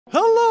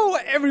Hello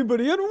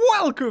everybody and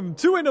welcome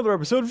to another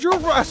episode of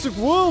Jurassic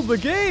World The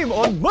Game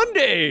on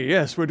Monday.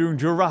 Yes, we're doing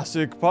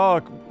Jurassic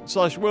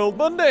Park/World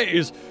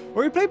Mondays,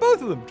 where we play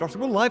both of them, Jurassic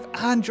World Live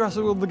and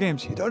Jurassic World The Game,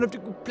 so you don't have to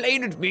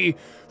complain at me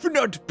for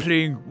not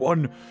playing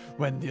one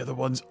when the other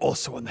one's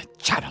also on the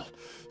channel.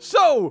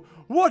 So,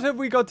 what have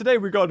we got today?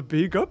 We got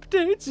big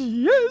updates,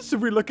 yes,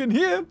 if we look in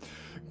here.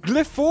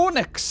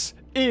 Glyphornyx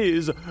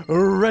is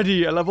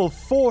ready. A level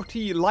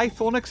 40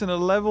 Lythornyx and a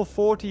level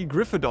 40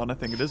 Gryphodon, I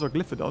think it is, or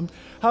Glyphodon,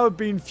 have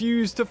been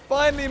fused to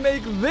finally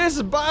make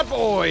this bad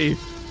boy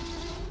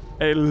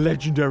a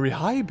legendary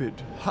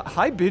hybrid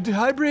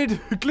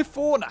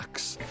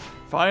Glyphornyx.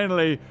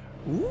 Finally.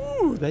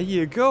 Ooh, there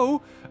you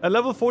go. A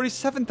level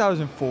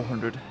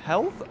 47,400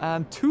 health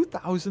and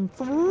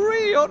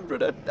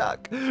 2,300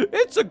 attack.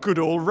 It's a good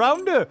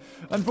all-rounder.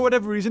 And for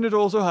whatever reason, it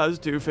also has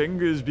 2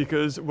 fingers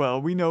because,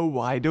 well, we know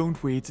why,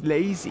 don't we? It's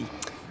lazy.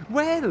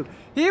 Well,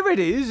 here it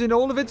is in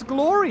all of its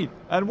glory.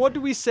 And what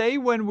do we say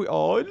when we...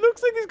 Oh, it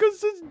looks like he's got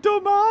such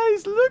dumb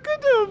eyes. Look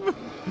at him.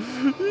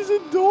 He's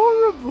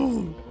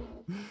adorable.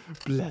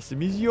 Bless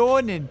him, he's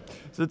yawning.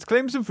 So let's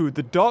claim some food.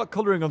 The dark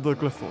coloring of the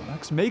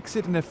Glyphornyx makes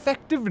it an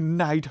effective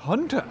night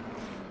hunter.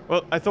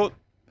 Well,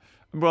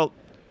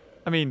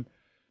 I mean,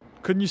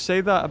 couldn't you say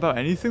that about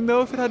anything,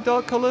 though, if it had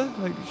dark color?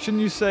 Like,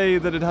 shouldn't you say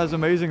that it has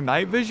amazing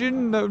night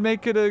vision? That would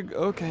make it a...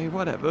 Okay,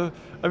 whatever.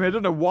 I mean, I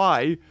don't know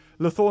why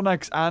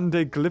Lythornyx and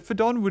a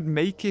Glyphodon would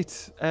make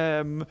it,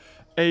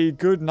 a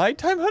good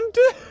nighttime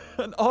hunter?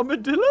 An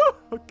armadillo?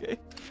 Okay.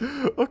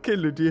 Okay,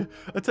 Ludia.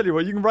 I tell you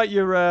what, you can write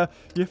your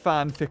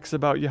fanfics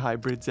about your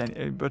hybrids,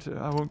 but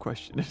I won't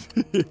question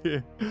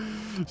it.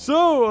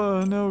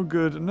 So, no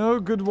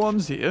good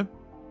ones here.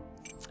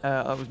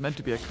 That was meant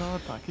to be a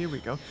card pack. Here we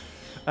go.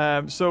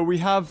 So we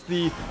have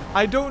the...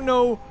 I don't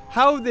know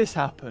how this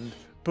happened,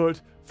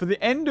 but for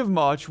the end of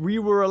March, we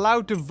were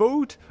allowed to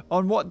vote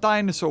on what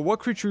dinosaur, what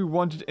creature we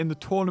wanted in the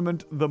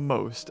tournament the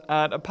most.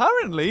 And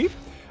apparently,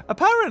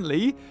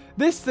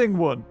 this thing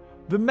won.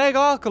 The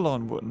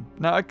Megarchelon won.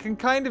 Now, I can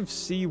kind of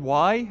see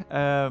why,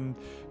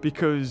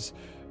 because,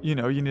 you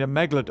know, you need a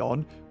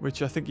Megalodon,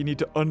 which I think you need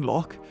to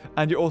unlock,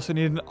 and you also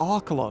need an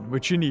Archelon,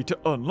 which you need to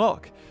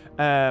unlock.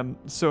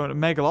 So a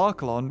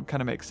Megalarchelon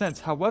kind of makes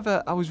sense.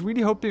 However, I was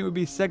really hoping it would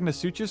be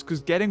Segnosuchus,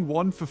 because getting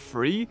one for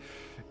free,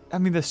 I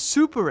mean, they're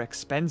super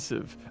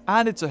expensive,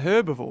 and it's a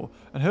herbivore,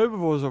 and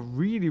herbivores are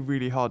really,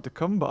 really hard to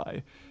come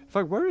by. In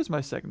fact, where is my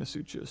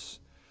Segnosuchus?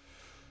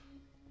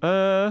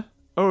 Oh,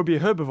 it would be a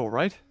herbivore,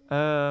 right?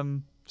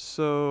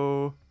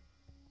 So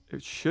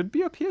it should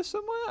be up here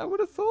somewhere, I would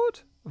have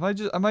thought.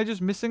 Am I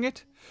just missing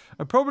it?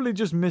 I'm probably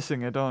just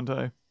missing it, aren't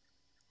I?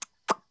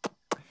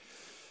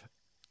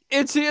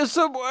 It's here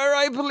somewhere,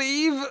 I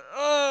believe.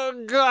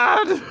 Oh,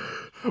 God.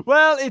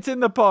 Well, it's in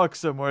the park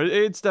somewhere.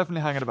 It's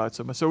definitely hanging about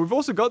somewhere. So we've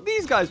also got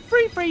these guys.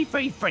 Free.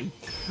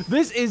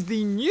 This is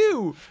the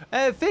new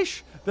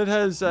fish that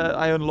has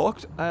I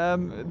unlocked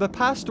the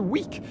past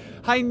week.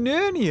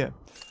 Hynernia.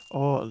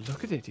 Oh,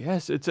 look at it.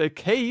 Yes, it's a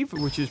cave,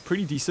 which is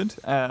pretty decent.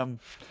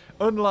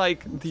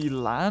 Unlike the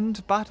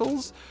land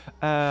battles,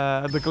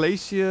 the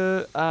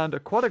glacier and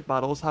aquatic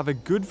battles have a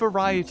good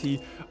variety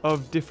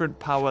of different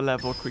power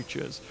level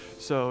creatures.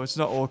 So it's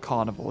not all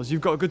carnivores. You've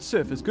got good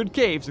surface, good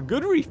caves, and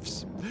good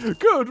reefs.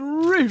 Good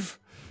reef!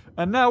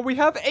 And now we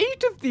have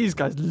 8 of these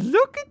guys.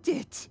 Look at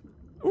it!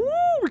 Ooh,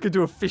 we could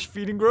do a fish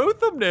feeding grow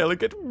thumbnail and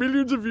get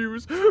millions of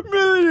views.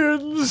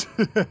 Millions!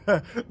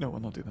 No, I'll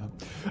not do that.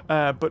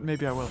 But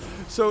maybe I will.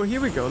 So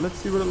here we go. Let's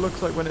see what it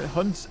looks like when it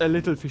hunts a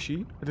little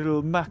fishy. A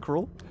little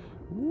mackerel.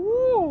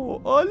 Ooh,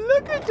 oh,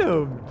 look at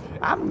him.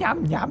 Yum,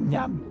 yum,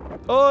 yum.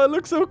 Oh, it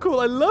looks so cool.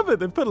 I love it.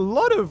 They've put a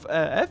lot of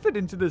effort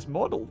into this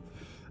model.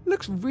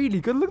 Looks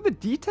really good. Look at the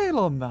detail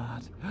on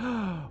that.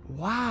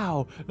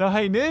 Wow. Now,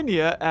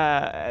 Hynernia,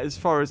 as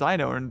far as I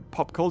know, in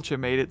pop culture,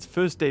 made its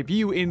first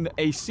debut in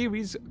a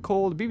series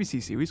called,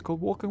 BBC series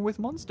called Walking with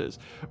Monsters,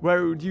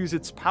 where it would use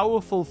its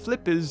powerful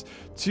flippers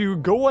to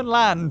go on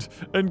land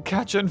and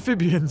catch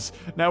amphibians.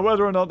 Now,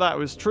 whether or not that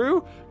was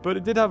true, but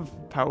it did have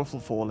powerful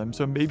forelimbs,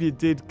 so maybe it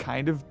did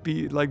kind of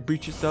be like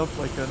breach itself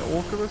like an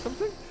orca or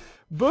something.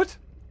 But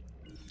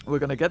we're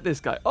going to get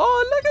this guy.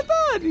 Oh, look at that.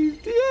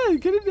 Yeah,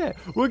 get him there.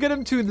 We'll get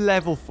him to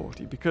level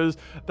 40 because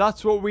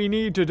that's what we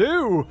need to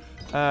do.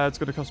 It's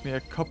going to cost me a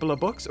couple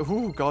of bucks.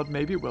 Oh, God,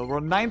 maybe it will. We're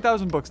on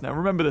 9,000 bucks now.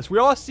 Remember this. We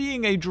are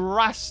seeing a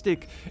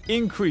drastic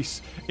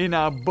increase in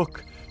our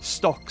book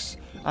stocks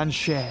and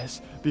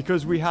shares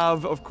because we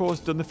have, of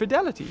course, done the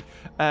fidelity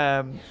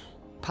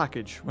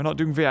package. We're not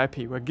doing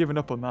VIP. We're giving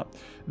up on that.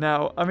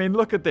 Now, I mean,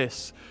 look at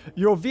this.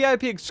 Your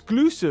VIP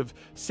exclusive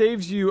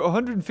saves you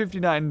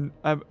 159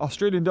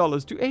 Australian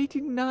dollars to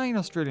 89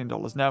 Australian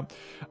dollars. Now,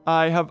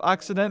 I have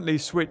accidentally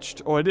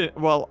switched, or I did,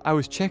 well, I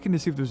was checking to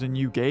see if there was a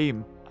new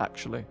game,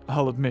 actually.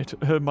 I'll admit,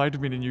 there might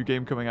have been a new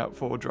game coming out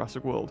for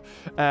Jurassic World.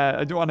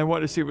 I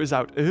wanted to see if it was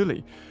out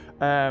early.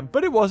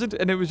 But it wasn't,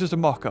 and it was just a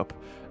mock-up.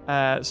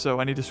 So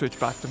I need to switch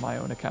back to my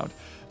own account.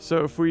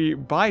 So if we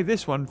buy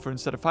this one for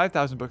instead of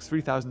 5,000 bucks,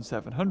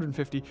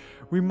 3,750,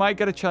 we might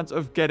get a chance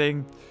of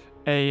getting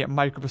a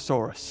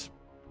Microbosaurus.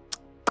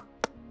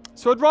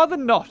 So I'd rather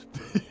not.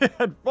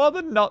 I'd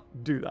rather not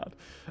do that.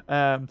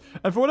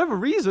 And for whatever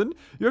reason,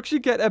 you actually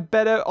get a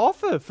better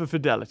offer for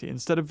Fidelity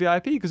instead of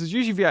VIP, because it's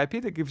usually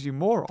VIP that gives you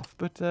more off.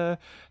 But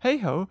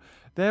hey-ho,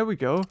 there we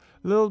go.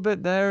 A little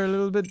bit there, a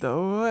little bit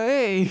though.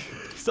 Hey,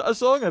 is that a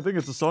song? I think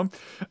it's a song.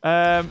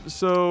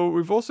 So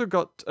we've also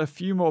got a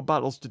few more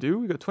battles to do.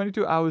 We've got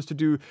 22 hours to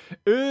do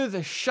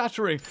Earth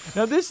Shattering.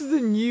 Now, this is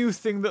the new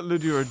thing that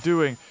Ludia are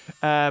doing.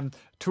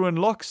 To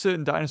unlock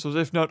certain dinosaurs,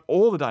 if not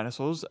all the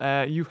dinosaurs,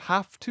 you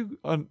have to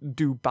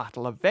do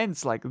battle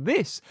events like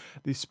this,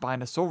 the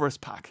Spinosaurus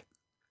pack,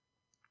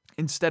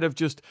 instead of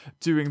just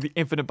doing the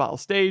infinite battle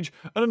stage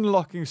and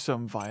unlocking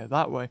some via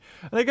that way.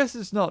 And I guess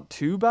it's not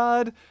too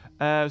bad.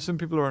 Some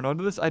people are annoyed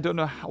with this. I don't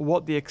know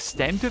what the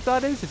extent of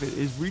that is, if it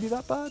is really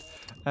that bad.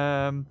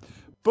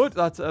 But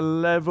that's a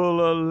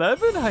level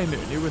 11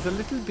 Heinuni with a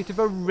little bit of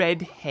a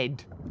red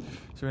head.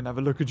 So we're going to have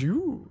a look at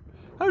you.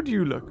 How do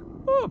you look?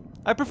 Oh,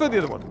 I prefer the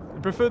other one. I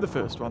prefer the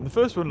first one. The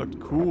first one looked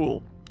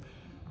cool.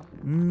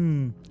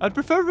 I'd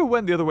prefer if it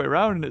went the other way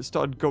around and it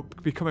started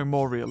becoming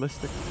more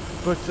realistic.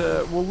 But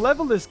we'll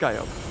level this guy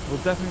up. We'll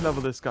definitely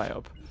level this guy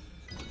up.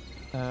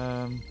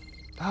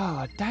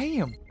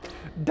 Damn.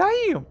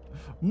 Damn.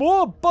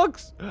 More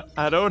bugs.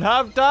 I don't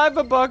have time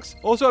for bugs.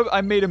 Also,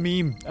 I made a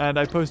meme and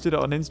I posted it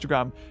on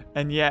Instagram.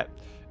 And yet,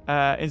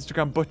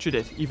 Instagram butchered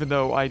it, even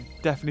though I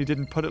definitely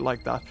didn't put it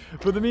like that.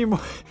 But the meme,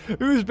 it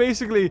was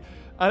basically,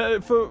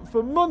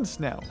 for months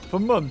now,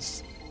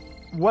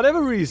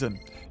 whatever reason,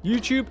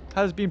 YouTube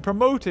has been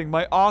promoting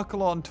my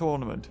Archelon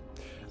tournament.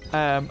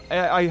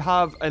 I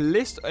have a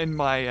list in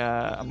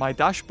my my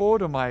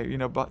dashboard, or my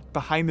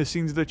behind the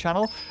scenes of the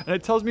channel, and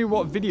it tells me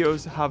what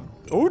videos have.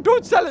 Oh,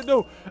 don't sell it,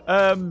 no.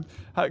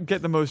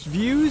 Get the most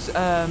views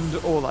and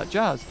all that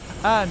jazz.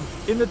 And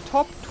in the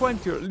top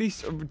 20, or at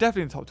least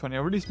definitely in the top 20,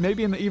 or at least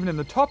maybe even in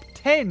the top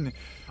 10,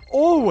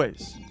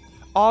 always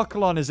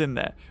Archelon is in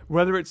there.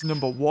 Whether it's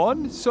number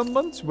 1 some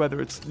months, whether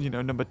it's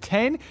number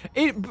 10,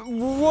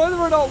 whether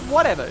or not,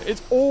 whatever,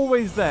 it's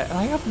always there. And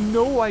I have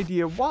no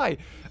idea why.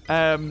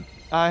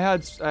 I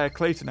had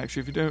Clayton,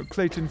 actually, if you don't,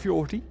 Clayton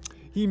Fiorti,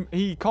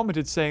 he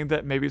commented saying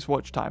that maybe it's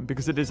watch time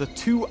because it is a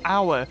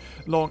 2-hour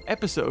long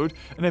episode,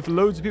 and if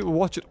loads of people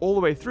watch it all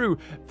the way through,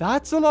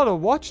 that's a lot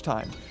of watch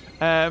time.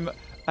 And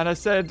I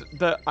said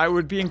that I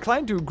would be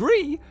inclined to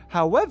agree.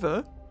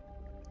 However,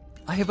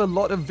 I have a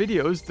lot of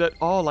videos that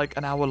are like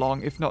an hour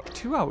long, if not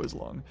 2 hours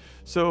long.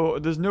 So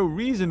there's no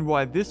reason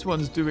why this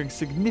one's doing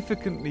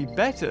significantly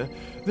better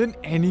than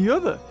any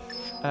other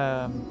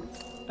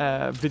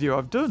video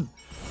I've done.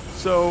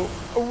 So,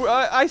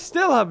 I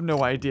still have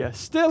no idea.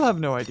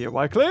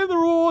 Why claim the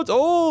rewards,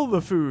 all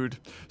the food.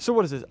 So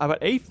what is this? About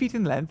 8 feet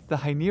in length, the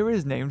Hynera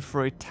is named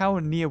for a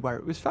town near where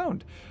it was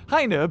found.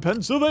 Hynera,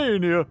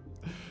 Pennsylvania.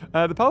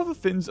 The powerful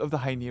fins of the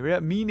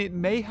Hynera mean it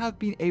may have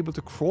been able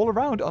to crawl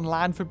around on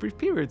land for brief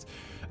periods.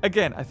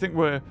 Again, I think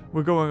we're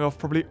going off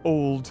probably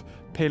old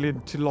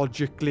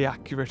paleontologically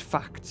accurate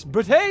facts.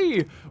 But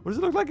hey, what does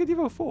it look like at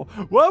Evo 4?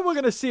 Well, we're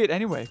going to see it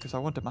anyway, because I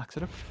want to max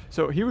it up.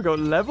 So here we go,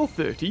 level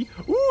 30.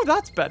 Ooh,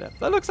 that's better.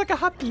 That looks like a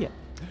happy end.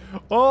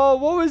 Oh,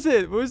 what was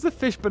it? What was the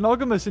fish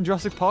monogamous in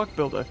Jurassic Park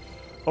builder?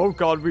 Oh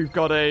god, we've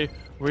got a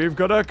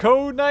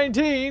code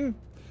 19.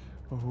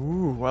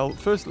 Ooh, well,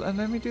 first let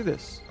me do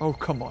this. Oh,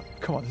 come on,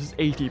 this is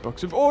 80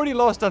 bucks. We've already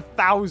lost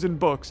 1,000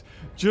 bucks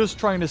just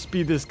trying to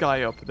speed this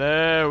guy up.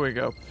 There we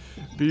go.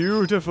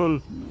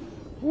 Beautiful.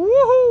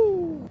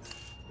 Woohoo!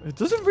 It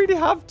doesn't really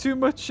have too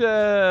much,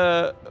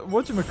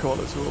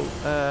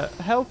 whatchamacallit,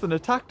 health and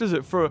attack, does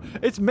it?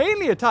 It's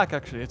mainly attack,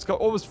 actually. It's got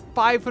almost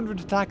 500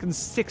 attack and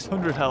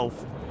 600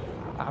 health.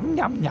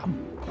 Yum,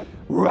 yum.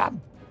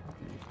 Ram.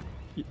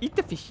 You eat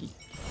the fishy.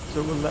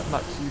 So we'll let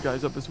max you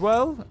guys up as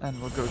well, and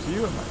we'll go to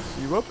you and max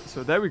you up.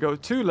 So there we go,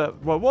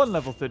 1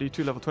 level 30,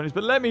 2 level 20s.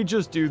 But let me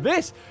just do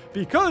this,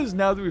 because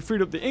now that we've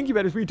freed up the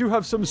incubators, we do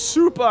have some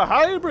super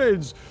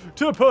hybrids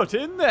to put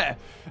in there.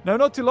 Now,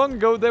 not too long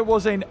ago, there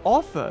was an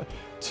offer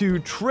to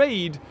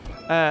trade,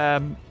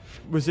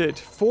 was it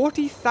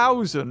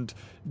 40,000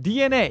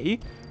 DNA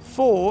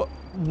for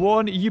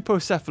 1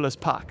 Eupocephalus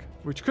pack,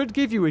 which could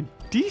give you a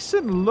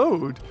decent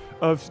load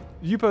of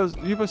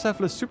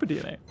Eupocephalus super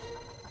DNA.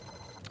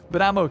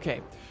 But I'm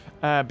okay,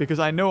 because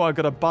I know I've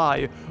got to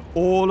buy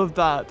all of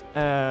that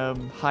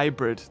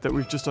hybrid that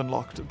we've just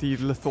unlocked, the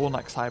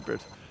Lithornax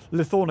hybrid.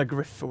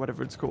 Lithornagriff, or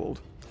whatever it's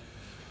called.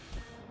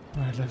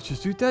 Alright, let's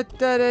just do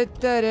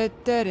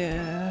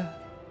da-da-da-da-da-da.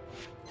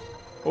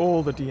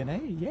 All the DNA,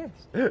 yes.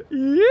 Yep.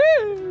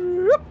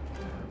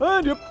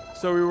 And yep.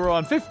 So we were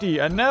on 50,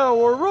 and now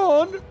we're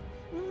on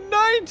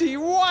 90.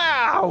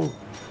 Wow!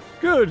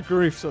 Good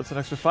grief, so it's an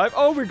extra 5.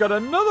 Oh, we got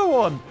another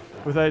one!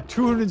 With a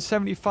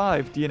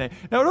 275 DNA.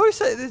 Now, it always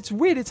says, it's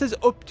weird, it says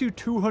up to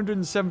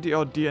 270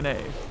 odd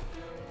DNA.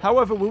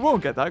 However, we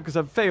won't get that because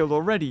I've failed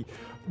already.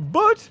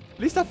 But at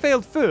least I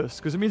failed first,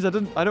 because it means I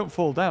don't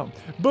fall down.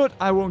 But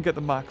I won't get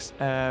the max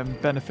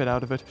benefit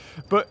out of it.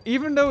 But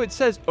even though it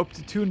says up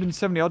to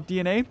 270 odd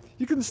DNA,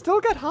 you can still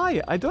get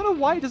higher. I don't know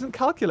why it doesn't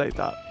calculate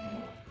that.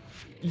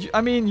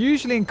 I mean,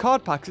 usually in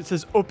card packs, it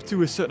says up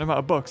to a certain amount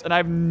of bucks. And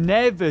I've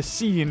never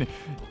seen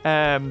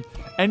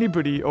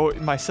anybody, or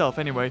myself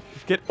anyway,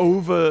 get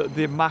over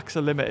the max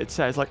limit. It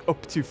says like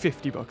up to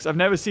 50 bucks. I've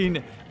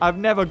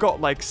never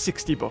got like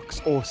 60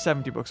 bucks or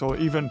 70 bucks or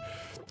even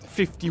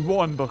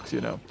 51 bucks,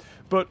 you know.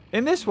 But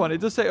in this one, it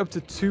does say up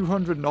to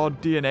 200 and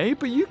odd DNA,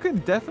 but you can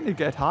definitely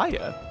get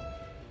higher.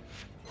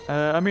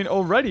 I mean,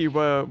 already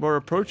we're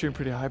approaching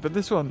pretty high, but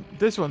this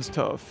one's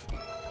tough.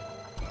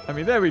 I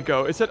mean, there we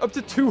go. It said up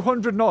to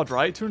 200 and odd,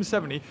 right?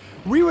 270.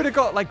 We would have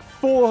got like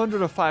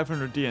 400 or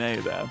 500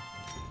 DNA there.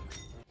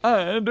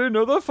 And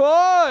another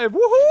 5.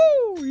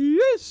 Woohoo!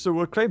 Yes! So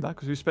we'll claim that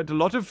because we spent a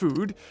lot of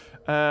food.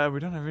 We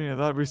don't have any of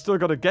that. We still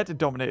got to get to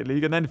Dominator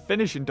League and then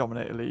finish in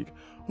Dominator League.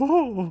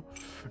 Oh,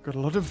 we've got a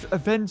lot of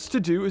events to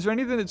do. Is there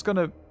anything that's going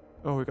to...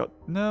 Oh, we got...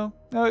 No,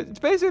 it's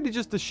basically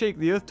just the Shake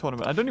the Earth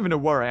tournament. I don't even know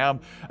where I am.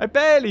 I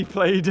barely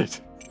played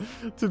it,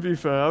 to be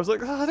fair. I was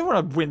like, I don't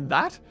want to win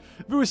that.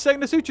 If it was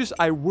Segna Suchus,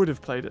 I would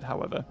have played it,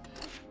 however.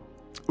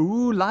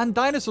 Ooh, land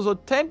dinosaurs are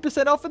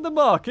 10% off in the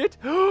market.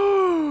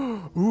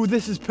 Ooh,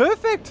 this is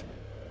perfect.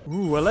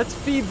 Ooh, well, let's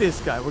feed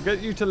this guy. We'll get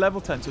you to level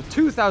 10. So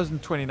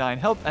 2,029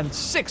 health and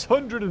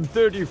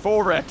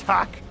 634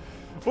 attack.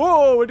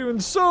 Oh, we're doing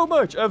so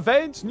much.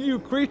 Events, new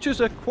creatures,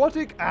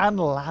 aquatic, and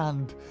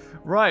land.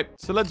 Right,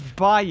 so let's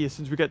buy you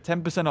since we get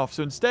 10% off.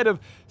 So instead of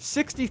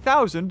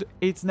 60,000,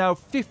 it's now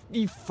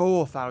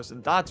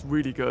 54,000. That's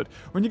really good.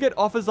 When you get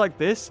offers like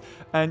this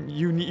and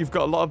you've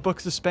got a lot of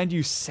bucks to spend,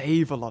 you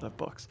save a lot of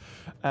bucks.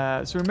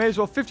 So we may as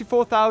well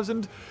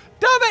 54,000.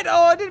 Damn it!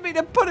 Oh, I didn't mean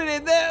to put it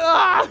in there.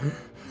 Ah!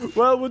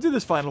 Well, we'll do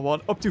this final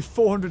one. Up to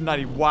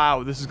 490.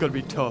 Wow, this is going to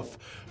be tough.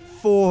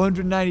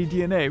 490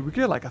 DNA. We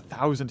get like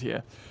 1,000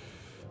 here.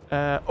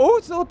 Oh,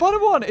 it's not the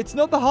bottom one. It's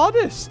not the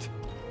hardest.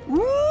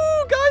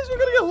 Ooh, guys, we're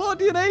gonna get a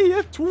lot of DNA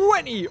here.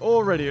 20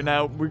 already.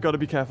 Now, we've got to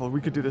be careful.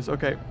 We could do this.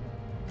 Okay.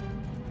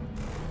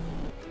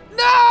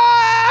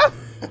 No!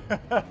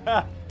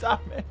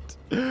 Damn it.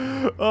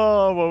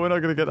 Oh, well, we're not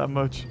gonna get that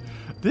much.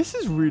 This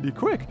is really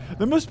quick.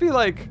 There must be,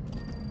 like,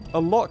 a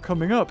lot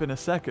coming up in a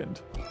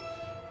second.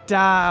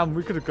 Damn,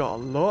 we could have got a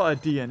lot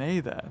of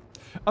DNA there.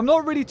 I'm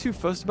not really too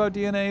fussed about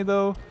DNA,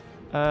 though.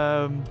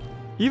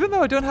 Even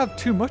though I don't have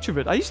too much of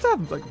it. I used to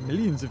have, like,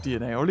 millions of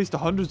DNA, or at least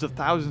hundreds of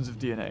thousands of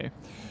DNA.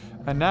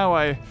 And now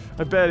I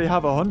barely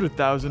have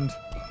 100,000.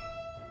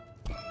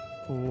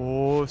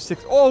 Oh,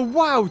 6. Oh,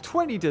 wow.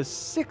 20 to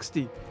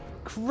 60.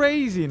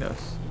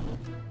 Craziness.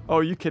 Oh,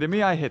 are you kidding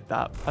me? I hit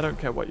that. I don't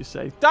care what you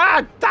say.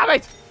 Ah, damn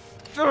it.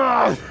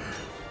 Ugh.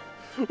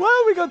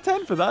 Well, we got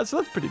 10 for that, so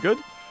that's pretty good.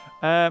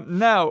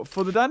 Now,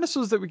 for the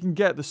dinosaurs that we can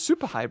get the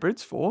super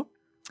hybrids for,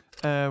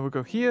 we'll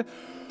go here.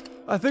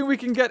 I think we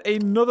can get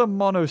another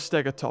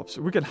Monostegotops.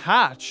 We can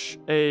hatch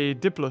a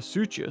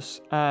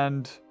Diplodocus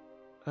and...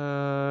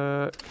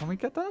 can we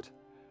get that?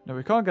 No,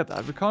 we can't get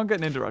that. We can't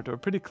get an Indoraptor. We're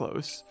pretty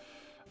close.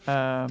 We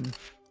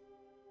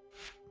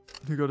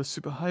go to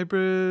super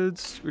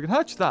hybrids. We can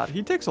hatch that.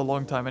 He takes a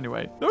long time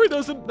anyway. No, he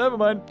doesn't. Never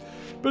mind.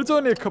 But it's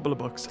only a couple of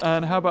bucks.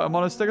 And how about a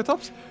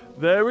Monostegotops?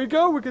 There we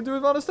go. We can do a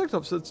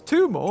Monostegotops. So it's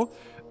 2 more.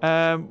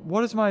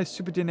 What is my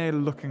super DNA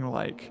looking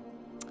like?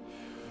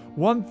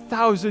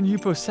 1,000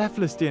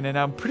 Eupocephalus DNA.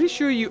 Now, I'm pretty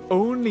sure you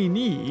only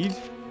need...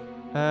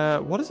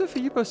 what is it for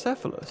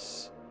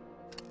Eupocephalus?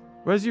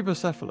 Where's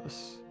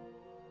Eupocephalus?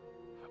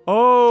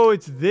 Oh,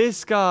 it's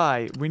this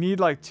guy. We need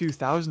like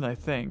 2,000, I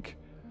think.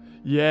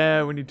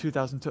 Yeah, we need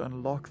 2,000 to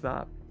unlock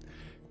that.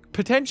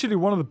 Potentially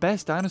one of the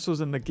best dinosaurs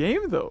in the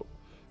game, though,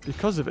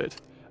 because of it.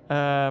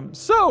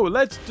 So,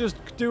 let's just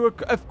do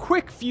a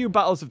quick few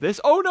battles of this.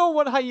 Oh, no,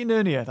 one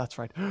Hyaenernia. That's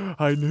right.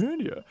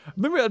 Hyaenernia.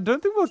 I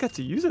don't think we'll get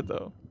to use it,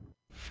 though.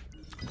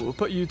 We'll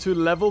put you to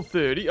level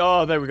 30.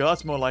 Oh, there we go.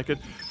 That's more like it.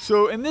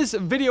 So, in this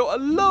video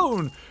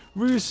alone...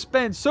 We've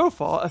spent so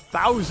far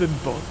 1,000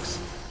 bucks,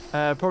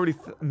 probably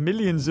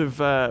millions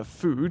of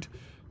food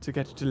to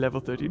get to level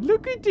 30.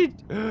 Look at it.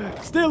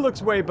 Still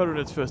looks way better in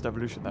its first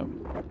evolution, though.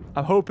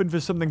 I'm hoping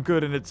for something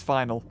good in its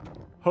final.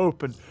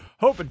 Hoping.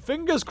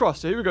 Fingers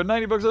crossed. Here we go.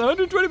 90 bucks and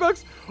 120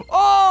 bucks.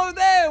 Oh,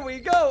 there we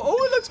go.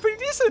 Oh, it looks pretty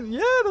decent.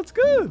 Yeah, that's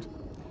good.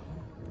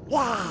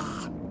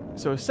 Wow.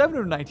 So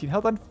 719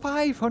 health and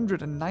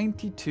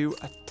 592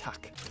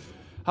 attack.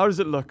 How does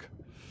it look?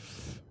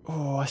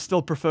 Oh, I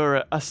still prefer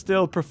it.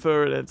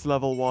 It's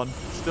level 1.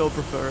 Still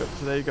prefer it.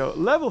 So there you go.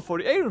 Level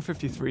 40,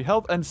 853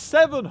 health and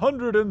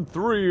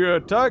 703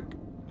 attack.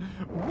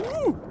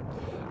 Woo!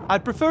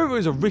 I'd prefer if it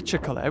was a richer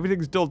color.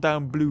 Everything's dulled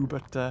down blue,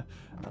 but I'd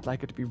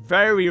like it to be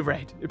very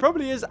red. It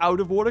probably is out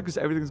of order because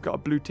everything's got a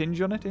blue tinge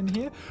on it in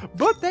here.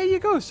 But there you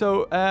go.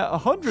 So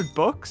 100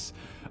 bucks.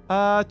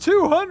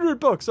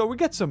 200 bucks. So we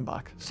get some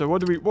back. So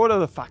what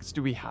other facts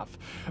do we have?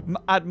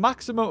 At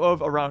maximum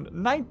of around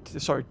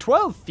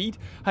 12 feet,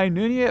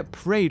 Hyaenernia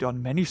preyed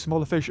on many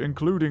smaller fish,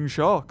 including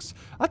sharks.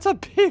 That's a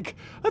big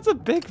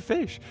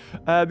fish.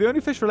 The only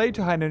fish related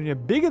to Hyaenernia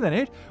bigger than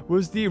it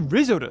was the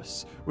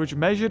Rhizodus, which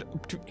measured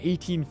up to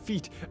 18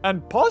 feet.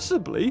 And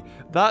possibly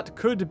that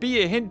could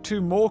be a hint to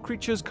more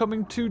creatures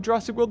coming to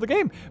Jurassic World The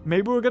Game.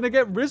 Maybe we're going to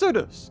get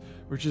Rhizodus,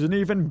 which is an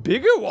even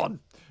bigger one.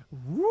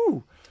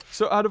 Woo!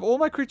 So out of all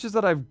my creatures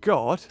that I've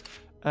got,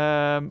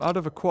 out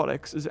of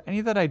aquatics, is there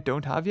any that I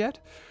don't have yet?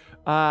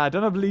 I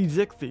don't have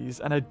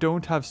Lezichthyes, and I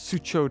don't have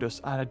Suchodus,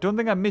 and I don't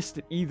think I missed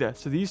it either.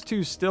 So these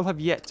two still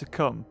have yet to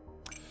come.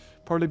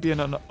 Probably be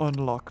an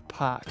unlock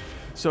pack.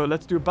 So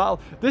let's do a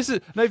battle.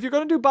 Now, if you're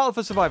going to do battle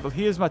for survival,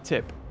 here's my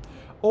tip.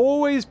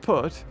 Always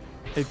put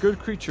a good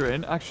creature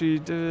in. Actually,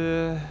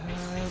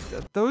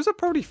 those are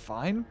probably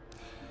fine.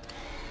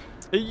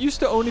 It used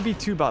to only be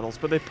 2 battles,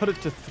 but they put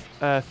it to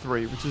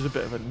 3, which is a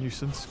bit of a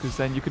nuisance, because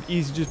then you could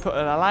easily just put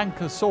an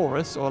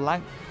Alancosaurus, or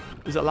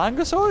is it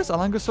Langosaurus?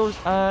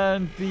 Alangosaurus,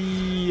 and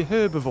the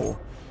herbivore.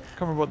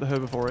 Can't remember what the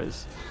herbivore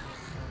is.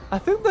 I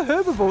think the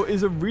herbivore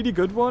is a really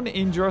good one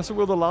in Jurassic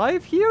World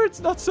Alive. Here, it's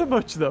not so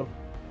much, though.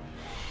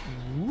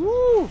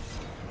 Woo!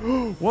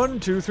 1,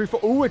 2, 3, 4.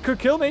 Oh, it could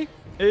kill me.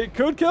 It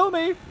could kill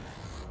me.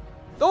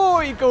 Oh,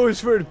 he goes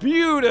for it.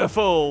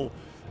 Beautiful.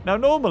 Now,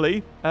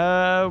 normally,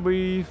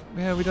 we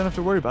don't have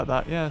to worry about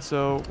that. Yeah,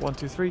 so 1,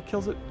 2, 3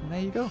 kills it. And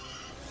there you go.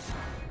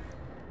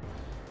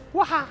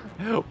 Waha!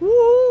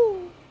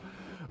 Woo!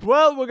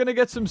 Well, we're going to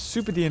get some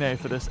super DNA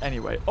for this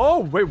anyway. Oh,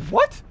 wait,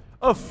 what?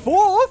 A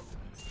 4th?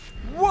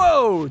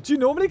 Whoa! Do you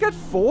normally get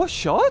 4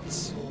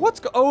 shots?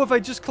 Oh, have I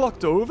just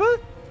clocked over?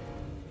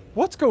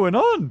 What's going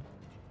on?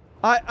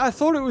 I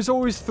thought it was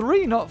always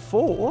 3, not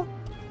 4.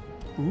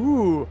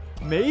 Ooh,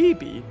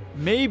 maybe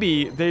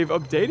they've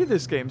updated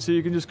this game so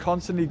you can just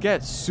constantly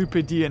get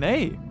super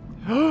DNA.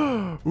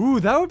 Ooh,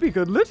 that would be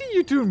good. Ludia,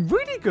 you're doing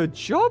really good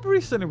job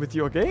recently with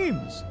your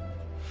games.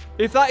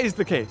 If that is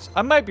the case,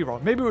 I might be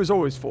wrong. Maybe it was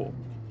always 4.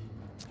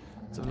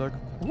 Let's have a look.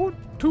 1,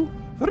 2,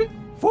 3,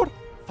 4,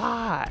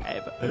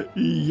 5.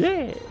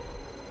 Yeah.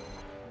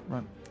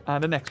 Right.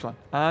 And the next one.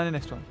 And the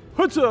next one.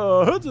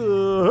 Hutta, hutta,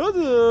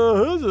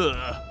 hutta,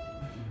 hutta.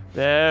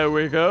 There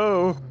we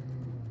go.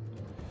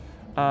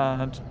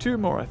 And 2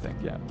 more, I think.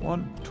 Yeah.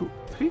 1, 2,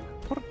 3,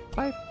 4,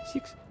 5,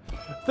 6.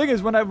 Thing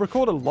is, when I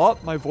record a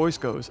lot, my voice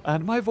goes.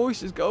 And my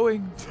voice is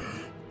going.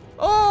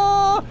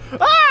 Oh!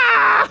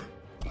 Ah!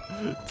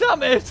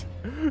 Damn it!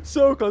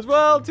 So close.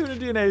 Well, tuna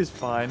DNA is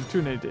fine.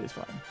 Tuna DNA is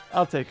fine.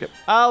 I'll take it.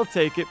 I'll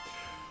take it.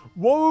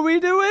 What were we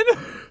doing?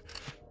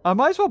 I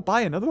might as well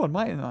buy another one,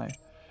 mightn't I?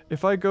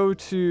 If I go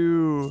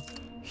to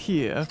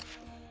here.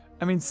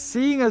 I mean,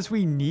 seeing as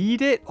we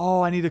need it.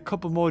 Oh, I need a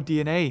couple more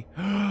DNA.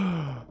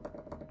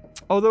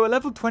 Although at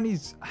level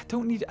 20s, I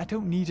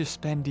don't need to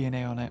spend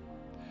DNA on it.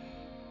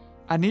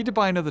 I need to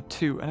buy another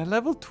 2. And at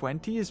level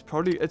 20 is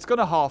probably, it's going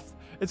to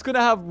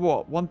have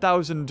what?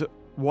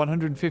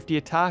 1,150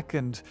 attack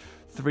and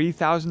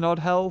 3,000 odd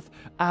health.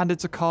 And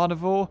it's a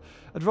carnivore.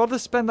 I'd rather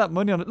spend that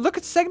money on it. Look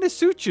at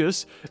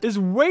Segnosuchus is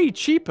way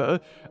cheaper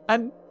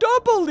and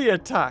double the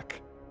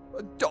attack.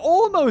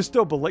 Almost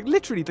double, like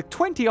literally like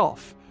 20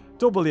 off.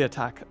 Double the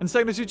attack. And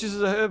Segnosuchus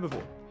is a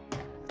herbivore.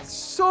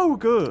 So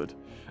good.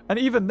 And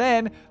even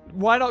then,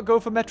 why not go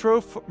for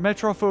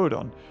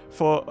Metrophodon?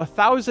 For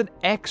 1,000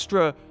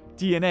 extra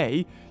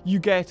DNA, you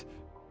get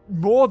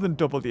more than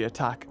double the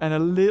attack and a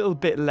little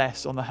bit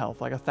less on the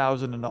health, like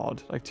 1,000 and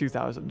odd, like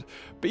 2,000.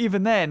 But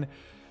even then,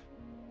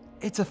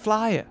 it's a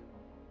flyer.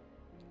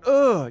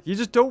 Ugh, you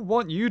just don't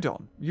want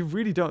Udon. You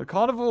really don't.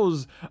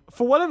 Carnivores,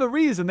 for whatever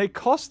reason, they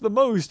cost the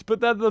most, but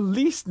they're the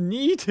least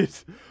needed.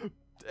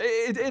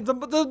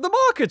 The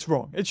market's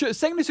wrong.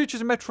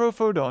 Segnosuchus and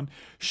Metrophodon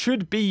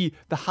should be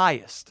the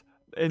highest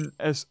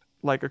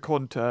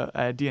according to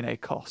DNA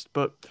cost.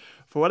 But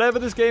for whatever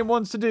this game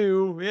wants to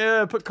do,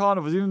 yeah, put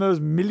carnivores, even though there's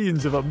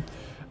millions of them.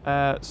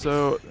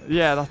 So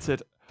yeah, that's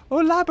it. Oh,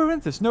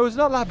 Labyrinthus. No, it's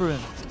not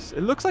Labyrinthus.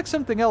 It looks like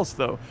something else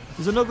though.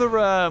 There's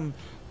another.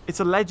 It's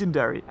a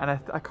legendary, and I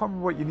can't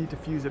remember what you need to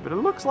fuse it, but it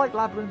looks like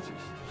Labyrinthus.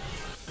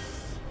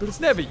 But it's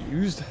never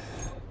used.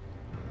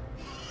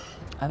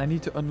 And I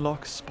need to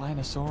unlock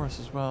Spinosaurus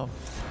as well.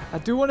 I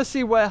do want to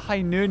see where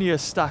Hynernia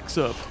stacks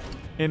up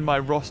in my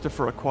roster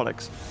for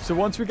aquatics. So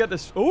once we get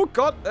this... Oh,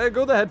 God! There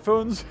go the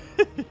headphones.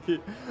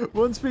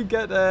 Once we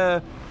get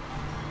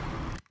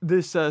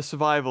this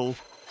survival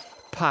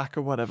pack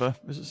or whatever.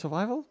 Is it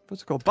survival?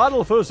 What's it called?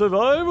 Battle for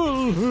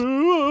survival!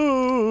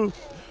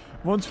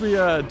 Once we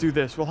do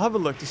this, we'll have a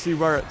look to see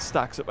where it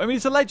stacks up. I mean,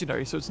 it's a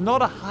legendary, so it's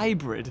not a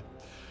hybrid.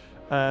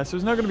 So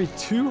it's not going to be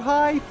too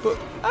high, but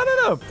I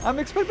don't know. I'm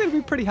expecting it to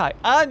be pretty high.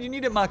 And you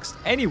need it maxed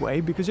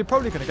anyway, because you're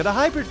probably going to get a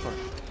hybrid for it.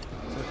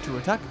 So 2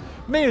 attack.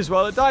 May as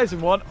well. It dies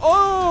in 1.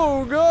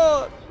 Oh,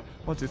 God.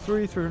 1, 2,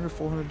 3, 300,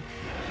 400.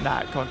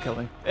 Nah, it can't kill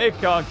me. It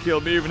can't kill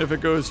me even if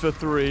it goes for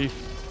 3.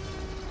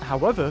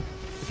 However,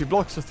 if he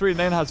blocks for 3 and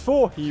then has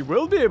 4, he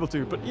will be able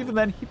to. But even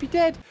then, he'd be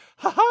dead.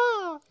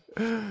 Ha-ha!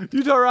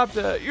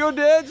 Utahraptor, you're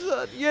dead,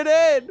 son. You're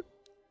dead.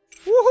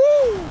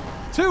 Woohoo!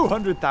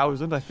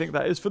 200,000, I think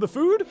that is for the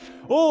food.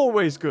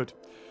 Always good.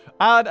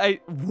 And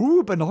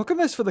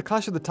Binocumus for the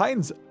Clash of the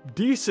Titans.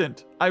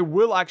 Decent. I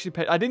will actually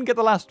pay. I didn't get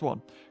the last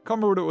one.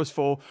 Can't remember what it was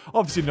for.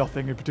 Obviously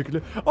nothing in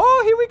particular.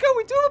 Oh, here we go.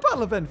 We do have a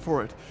battle event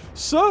for it.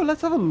 So,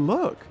 let's have a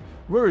look.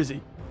 Where is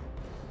he?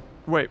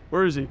 Wait,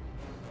 where is he?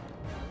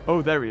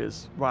 Oh, there he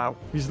is. Wow.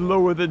 He's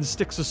lower than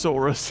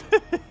Styxosaurus.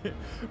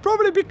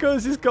 Probably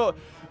because he's got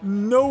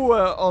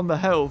nowhere on the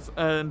health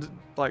and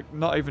Like,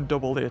 not even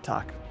double the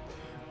attack.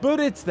 But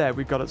it's there.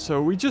 We got it.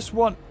 So we just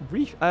want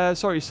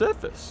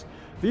surface.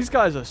 These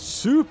guys are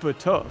super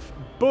tough,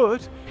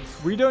 but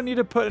we don't need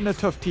to put in a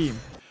tough team.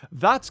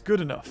 That's good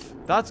enough.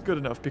 That's good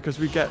enough because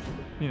we get,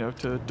 you know,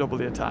 to double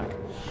the attack.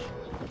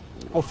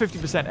 Or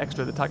 50%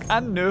 extra the attack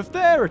and nerf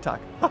their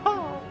attack.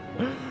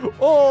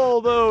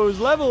 All those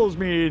levels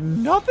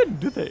mean nothing,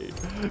 do they?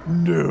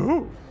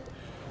 No.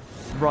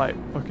 Right,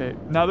 okay.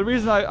 Now, the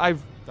reason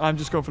I'm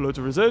just going for loads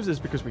of reserves is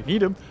because we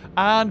need them,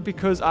 and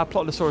because our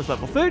Plotlosaurus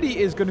level 30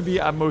 is going to be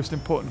our most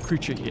important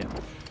creature here.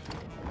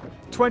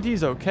 20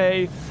 is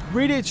okay.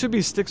 Really, it should be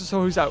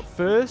Styxosaurus out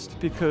first,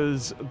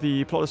 because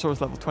the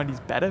Plotlosaurus level 20 is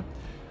better.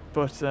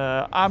 But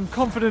I'm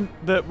confident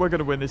that we're going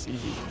to win this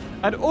easy.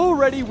 And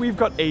already we've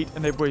got 8,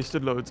 and they've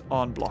wasted loads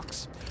on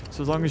blocks.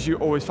 So as long as you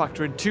always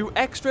factor in 2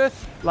 extra,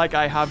 like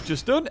I have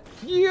just done,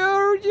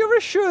 you're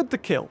assured the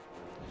kill.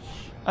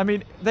 I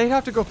mean, they'd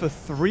have to go for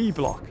 3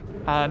 block.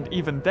 And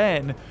even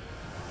then,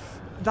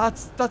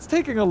 that's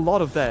taking a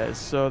lot of theirs.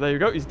 So there you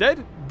go, he's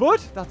dead.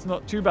 But that's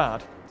not too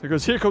bad.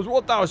 Because here comes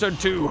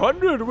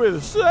 1,200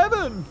 with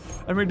 7.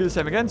 And we do the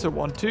same again. So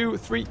 1, 2,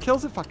 3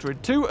 kills it, factor in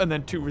 2, and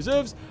then 2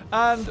 reserves.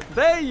 And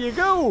there you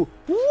go.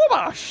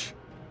 Whoosh!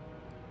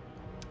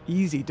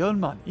 Easy done,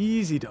 man.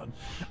 Easy done.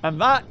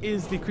 And that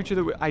is the creature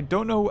that I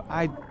don't know.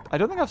 I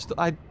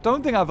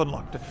don't think I've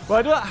unlocked it.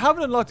 Well, I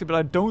haven't unlocked it, but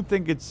I don't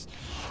think it's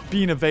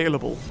been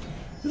available.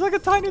 He's like a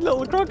tiny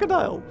little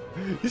crocodile.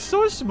 He's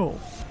so small.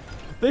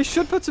 They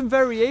should put some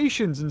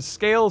variations and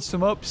scale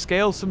some up,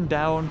 scale some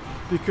down,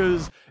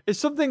 because if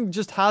something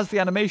just has the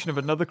animation of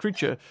another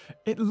creature,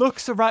 it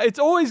looks around. It's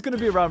always going to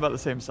be around about the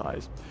same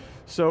size.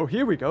 So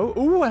here we go.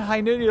 Ooh, and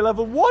Hainernia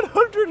level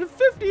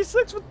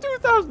 156 with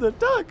 2,000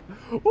 attack.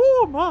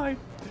 Oh my.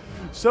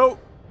 So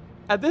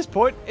at this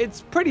point,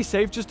 it's pretty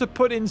safe just to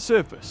put in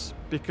surface,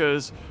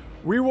 because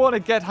we want to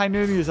get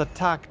Hainernia's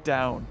attack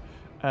down.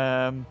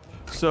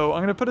 So I'm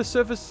going to put a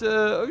surface.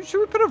 Should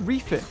we put a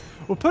reef in?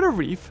 We'll put a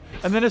reef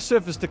and then a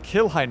surface to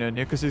kill Hainernia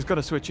because he's got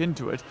to switch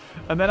into it.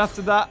 And then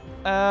after that,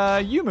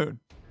 U-Moon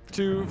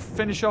to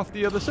finish off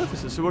the other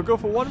surfaces. So we'll go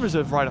for 1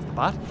 reserve right off the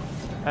bat.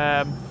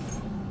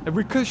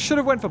 We should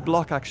have went for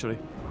block, actually.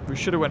 We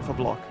should have went for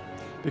block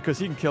because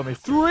he can kill me.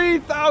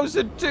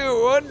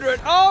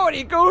 3,200. Oh, and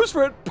he goes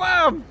for it.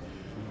 Bam!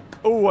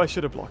 Oh, I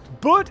should have blocked.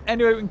 But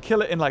anyway, we can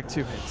kill it in like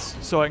 2 hits.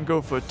 So I can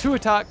go for 2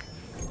 attack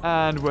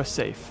and we're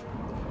safe.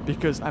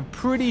 Because I'm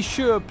pretty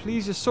sure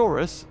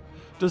Plesiosaurus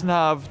doesn't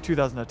have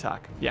 2,000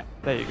 attack. Yeah,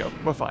 there you go.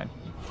 We're fine.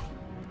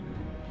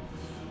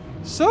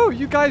 So,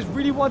 you guys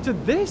really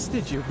wanted this,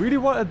 did you? Really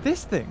wanted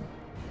this thing?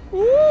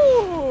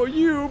 Ooh,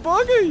 you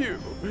bugger you.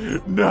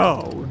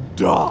 No,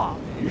 die.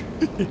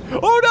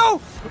 Oh,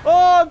 no.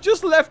 Oh, I've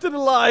just left it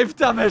alive,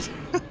 damn it.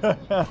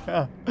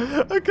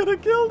 I could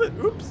have killed it.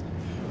 Oops.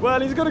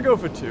 Well, he's going to go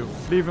for 2,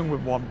 leaving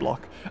with 1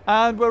 block.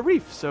 And we're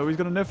reef, so he's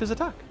going to nerf his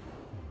attack.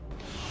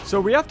 So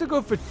we have to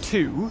go for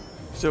 2.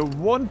 So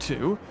 1,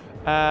 2.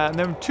 And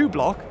then 2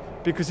 block.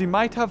 Because he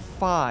might have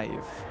 5.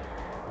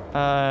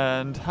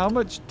 And how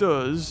much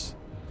does...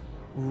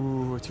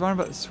 Ooh, it's around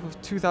about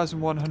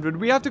 2,100.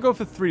 We have to go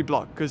for 3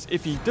 block. Because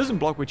if he doesn't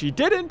block, which he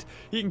didn't,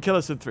 he can kill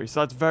us in 3. So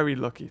that's very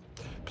lucky.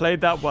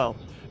 Played that well.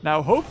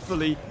 Now,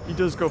 hopefully, he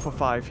does go for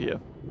 5 here.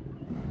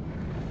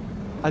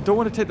 I don't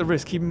want to take the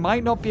risk. He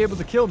might not be able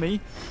to kill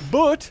me.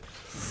 But...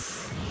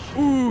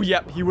 Ooh,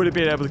 yep, he would have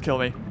been able to kill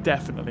me.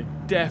 Definitely.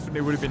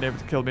 Definitely would have been able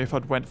to kill me if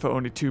I'd went for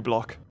only 2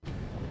 block.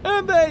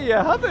 And there you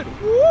have it.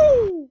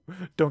 Woo!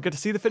 Don't get to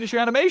see the finishing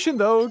animation,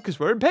 though, because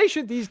we're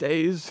impatient these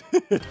days.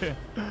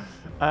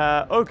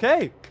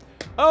 Okay.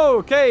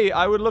 Okay,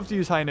 I would love to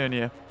use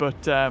Hainernia,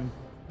 but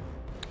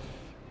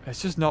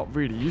it's just not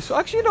really useful.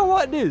 Actually, you know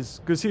what it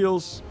is? Because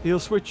he'll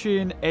switch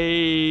in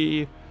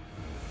his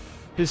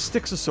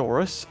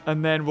Styxosaurus,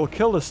 and then we'll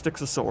kill the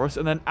Styxosaurus,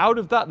 and then out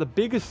of that, the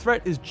biggest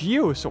threat is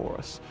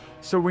Geosaurus.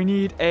 So we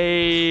need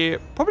a...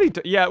 Probably...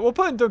 Yeah, we'll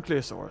put in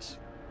Dunkleosaurus.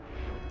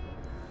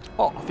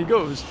 Oh, off he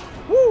goes.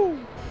 Woo!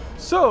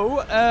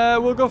 So,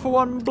 we'll go for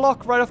 1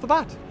 block right off the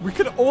bat. We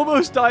could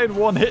almost die in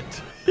 1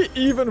 hit,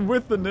 even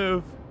with the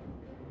nerf.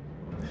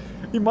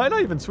 He might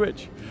not even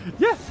switch.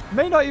 Yeah,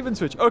 may not even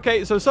switch.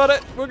 Okay, so sod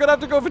it. We're going to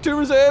have to go for 2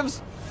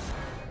 reserves.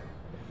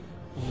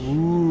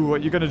 Ooh,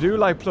 what you going to do,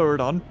 like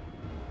Pleurodon?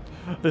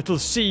 Little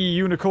sea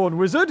unicorn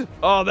wizard.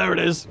 Oh, there it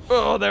is.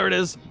 Oh, there it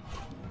is.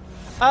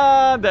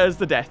 And there's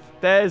the death.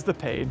 There's the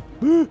pain.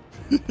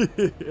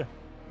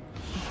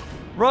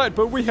 Right,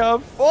 but we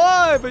have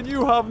 5 and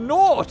you have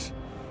 0.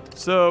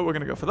 So we're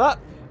going to go for that.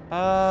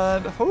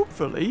 And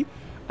hopefully,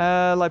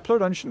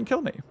 Pleurodon shouldn't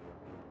kill me.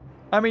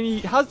 I mean,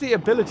 he has the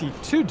ability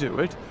to do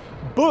it,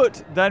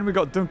 but then we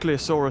got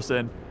Dunkleosaurus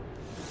in.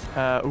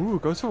 Ooh,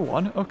 goes for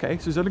 1. Okay,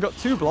 so he's only got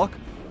 2 block.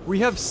 We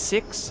have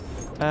 6.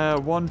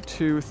 1,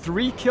 2,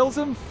 3 kills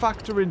him.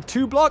 Factor in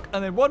 2 block,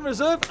 and then 1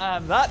 reserve,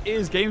 and that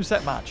is game,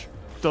 set, match.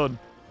 Done.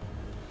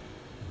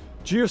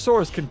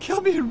 Geosaurus can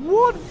kill me in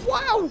 1.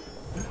 Wow!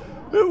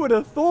 Who would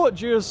have thought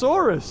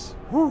Geosaurus?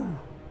 Woo.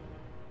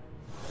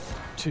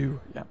 2,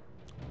 yeah.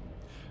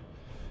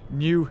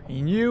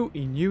 He knew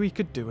he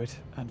could do it.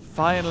 And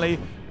finally,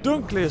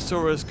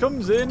 Dunkleosaurus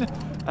comes in,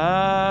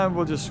 and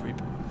we'll just sweep.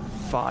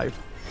 5.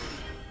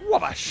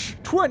 Wabash!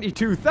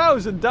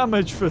 22,000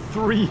 damage for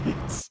 3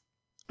 hits.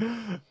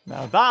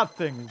 Now that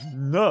thing is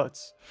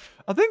nuts.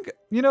 I think,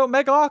 you know,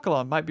 Mega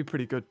Archelon might be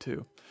pretty good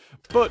too.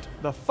 But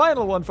the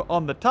final one for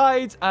On the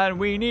Tides, and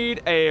we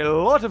need a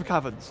lot of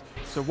caverns.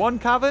 So 1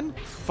 cavern,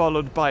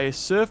 followed by a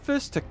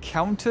surface to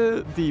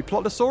counter the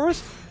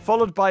Plotosaurus,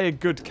 followed by a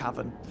good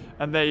cavern.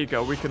 And there you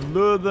go, we can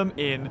lure them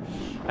in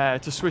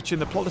to switch in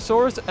the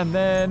Plotosaurus, and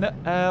then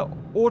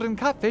Orden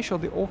Catfish or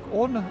the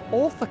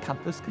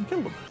Orthocanthus can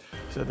kill them.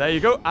 So there you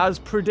go, as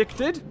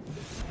predicted.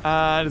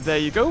 And there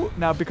you go.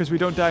 Now, because we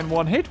don't die in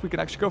 1 hit, we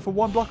can actually go for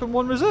 1 block and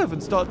 1 reserve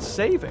and start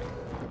saving.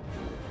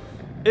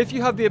 If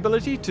you have the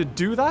ability to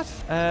do that,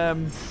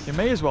 you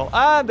may as well.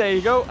 And there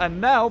you go.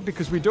 And now,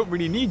 because we don't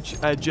really need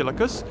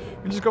Gillicus,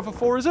 we just go for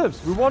 4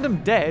 reserves. We want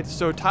him dead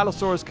so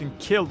Tylosaurus can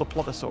kill the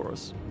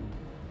Plotosaurus.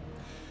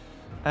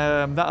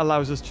 That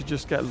allows us to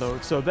just get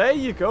loads. So there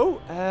you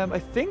go. I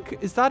think,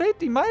 is that it?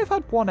 He might have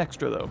had 1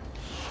 extra though.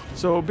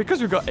 So because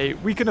we've got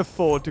 8, we can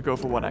afford to go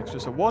for 1 extra.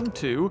 So 1,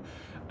 2,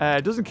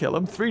 doesn't kill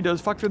him. 3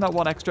 does, factor in that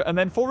 1 extra, and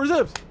then 4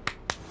 reserves.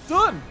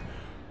 Done!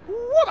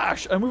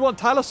 Wabash! And we want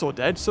Tylosaur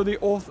dead so the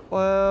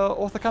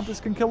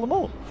Orthocanthus can kill them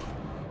all.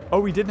 Oh,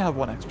 we didn't have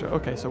 1 extra.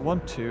 Okay, so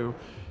 1, 2.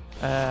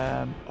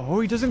 Oh,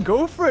 he doesn't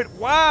go for it.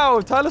 Wow,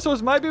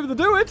 Tylosaurus might be able to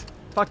do it.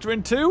 Factor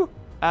in 2.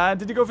 And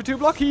did he go for 2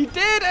 block? He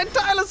did, and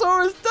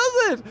Tylosaurus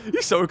does it!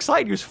 He's so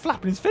excited, he was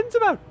flapping his fins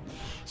about.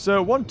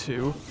 So 1,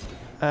 2,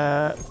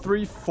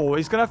 3, 4.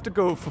 He's going to have to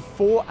go for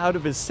 4 out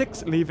of his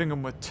 6, leaving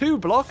him with 2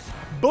 block.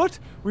 But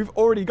we've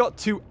already got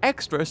 2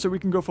 extra, so we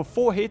can go for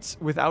 4 hits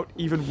without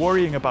even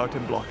worrying about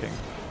him blocking.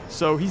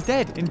 So he's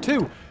dead in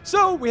 2.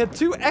 So we had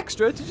 2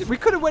 extra. We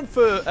could have went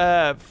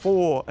for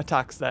 4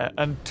 attacks there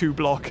and 2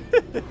 block.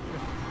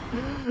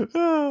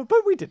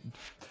 But we didn't.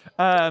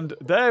 And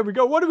there we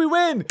go. What do we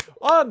win?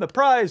 On the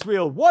prize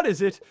wheel. What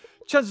is it?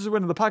 Chances of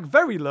winning the pack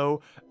very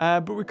low.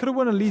 But we could have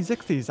won a Lee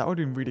Zichthies. That would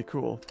have been really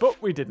cool.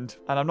 But we didn't.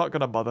 And I'm not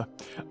going to bother.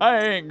 I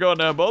ain't going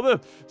to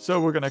bother. So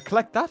we're going to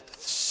collect that.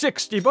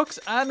 60 bucks.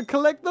 And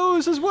collect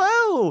those as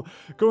well.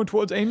 Going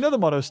towards another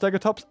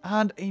Monostegotops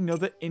and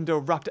another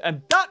Indoraptor.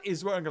 And that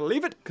is where I'm going to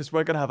leave it. Because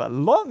we're going to have a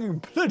long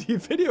and bloody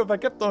video if I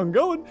kept on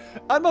going.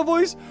 And my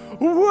voice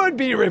would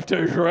be ripped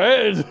to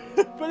shreds.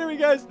 But anyway,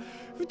 guys.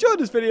 If you enjoyed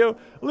this video,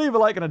 leave a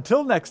like, and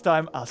until next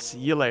time, I'll see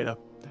you later.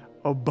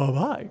 Oh,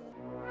 bye-bye.